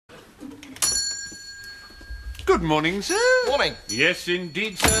Good morning, sir. Morning. Yes,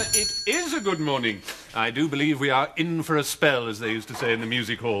 indeed, sir. It is a good morning. I do believe we are in for a spell, as they used to say in the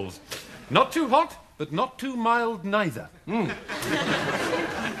music halls. Not too hot, but not too mild neither.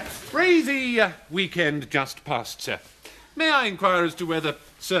 Pray the weekend just passed, sir. May I inquire as to whether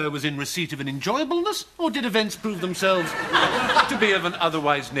sir was in receipt of an enjoyableness, or did events prove themselves to be of an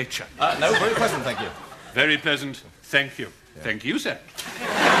otherwise nature? No, very pleasant, thank you. Very pleasant, thank you. Yeah. Thank you, sir.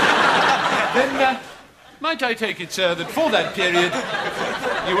 Then, might I take it, sir, that for that period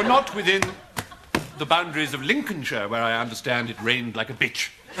you were not within the boundaries of Lincolnshire, where I understand it rained like a bitch?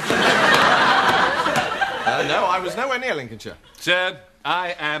 No, I was nowhere near Lincolnshire. Sir,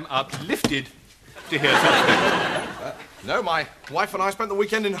 I am uplifted to hear such things. No, my wife and I spent the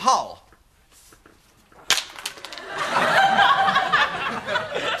weekend in Hull.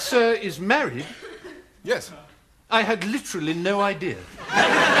 Sir is married? Yes. I had literally no idea.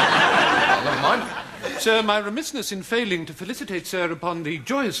 Never mind. Sir, my remissness in failing to felicitate sir upon the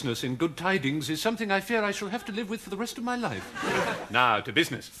joyousness in good tidings is something I fear I shall have to live with for the rest of my life. Now, to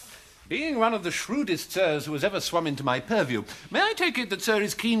business. Being one of the shrewdest sirs who has ever swum into my purview, may I take it that sir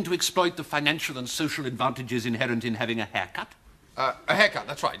is keen to exploit the financial and social advantages inherent in having a haircut? A haircut,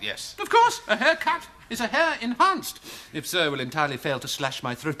 that's right, yes. Of course, a haircut is a hair enhanced, if sir will entirely fail to slash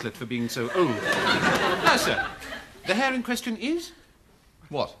my throatlet for being so old. Now, sir, the hair in question is?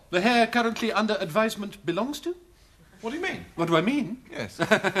 What? The hair currently under advisement belongs to? What do you mean? What do I mean? Yes.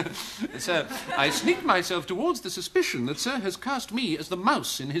 Sir, I sneak myself towards the suspicion that sir has cast me as the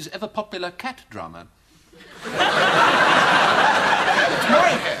mouse in his ever-popular cat drama. It's my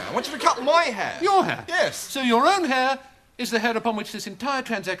hair. I want you to cut my hair. Your hair? Yes. So your own hair is the hair upon which this entire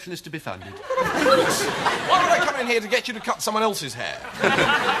transaction is to be founded. Why would I come in here to get you to cut someone else's hair?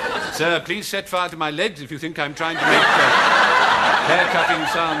 Sir, please set fire to my legs if you think I'm trying to make hair-cutting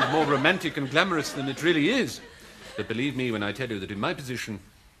sound more romantic and glamorous than it really is. But believe me when I tell you that in my position,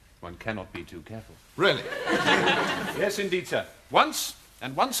 one cannot be too careful. Really? Yes, indeed, sir. Once,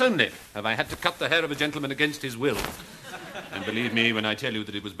 and once only, have I had to cut the hair of a gentleman against his will. And believe me when I tell you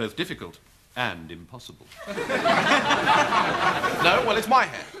that it was both difficult and impossible. No, well, it's my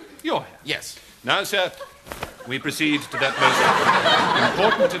hair. Your hair? Yes. Now, sir, we proceed to that most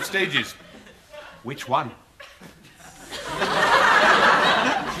important of stages. Which one?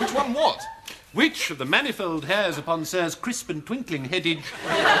 Which one what? Which of the manifold hairs upon sir's crisp and twinkling headage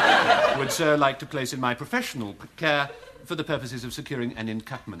would sir like to place in my professional care for the purposes of securing an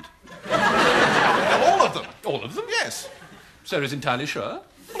encutment? All of them. All of them? Yes. Sir is entirely sure?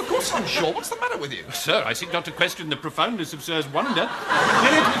 Well, of course I'm sure. What's the matter with you? Sir, I seek not to question the profoundness of sir's wonder,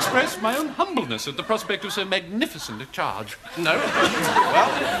 merely to express my own humbleness at the prospect of so magnificent a charge. No.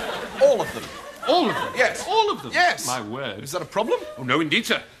 Well, all of them. All of them? Yes. All of them? Yes. My word. Is that a problem? Oh, no, indeed,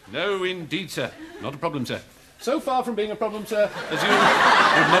 sir. No, indeed, sir. Not a problem, sir. So far from being a problem, sir, as you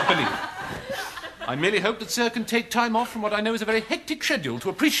would not believe. I merely hope that sir can take time off from what I know is a very hectic schedule to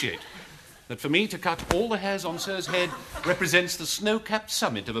appreciate that for me to cut all the hairs on sir's head represents the snow-capped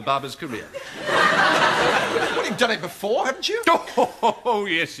summit of a barber's career. Well, you've done it before, haven't you? Oh,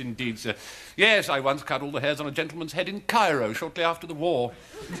 yes, indeed, sir. Yes, I once cut all the hairs on a gentleman's head in Cairo shortly after the war,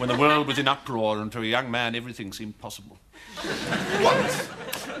 when the world was in uproar and to a young man everything seemed possible. What?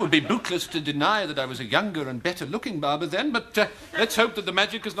 It would be bootless to deny that I was a younger and better-looking barber then, but let's hope that the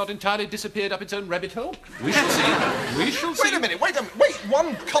magic has not entirely disappeared up its own rabbit hole. We shall see. We shall see. Wait a minute, wait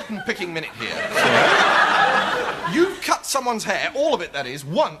one cotton-picking minute here. You've cut someone's hair, all of it, that is,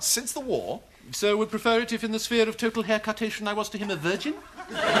 once since the war. Sir would prefer it if in the sphere of total haircutation I was to him a virgin?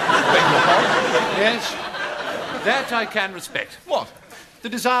 Beg your pardon? Yes, that I can respect. What? The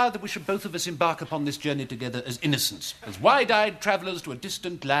desire that we should both of us embark upon this journey together as innocents, as wide-eyed travellers to a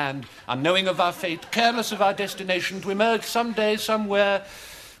distant land, unknowing of our fate, careless of our destination, to emerge someday, somewhere,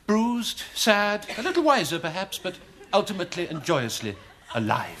 bruised, sad, a little wiser perhaps, but ultimately and joyously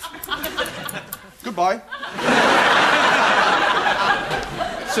alive. Goodbye.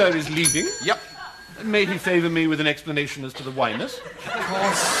 Sir is leaving? Yep. May he favour me with an explanation as to the whiness?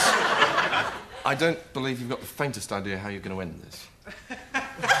 Because I don't believe you've got the faintest idea how you're going to end this.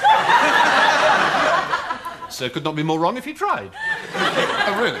 Sir could not be more wrong if he tried.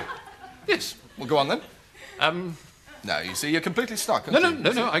 Oh, really? Yes. Well, go on then. No, you see, you're completely stuck. No.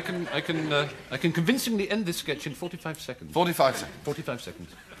 I can convincingly end this sketch in 45 seconds. 45 seconds. 45 seconds.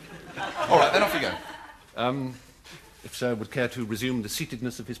 All right, then off you go. If sir would care to resume the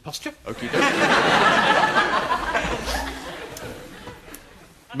seatedness of his posture. Okie dokie.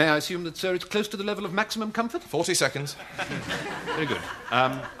 May I assume that, sir, it's close to the level of maximum comfort? 40 seconds. Very good.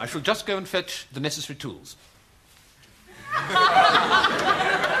 I shall just go and fetch the necessary tools.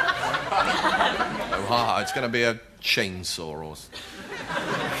 Oh, hi. it's going to be a chainsaw or...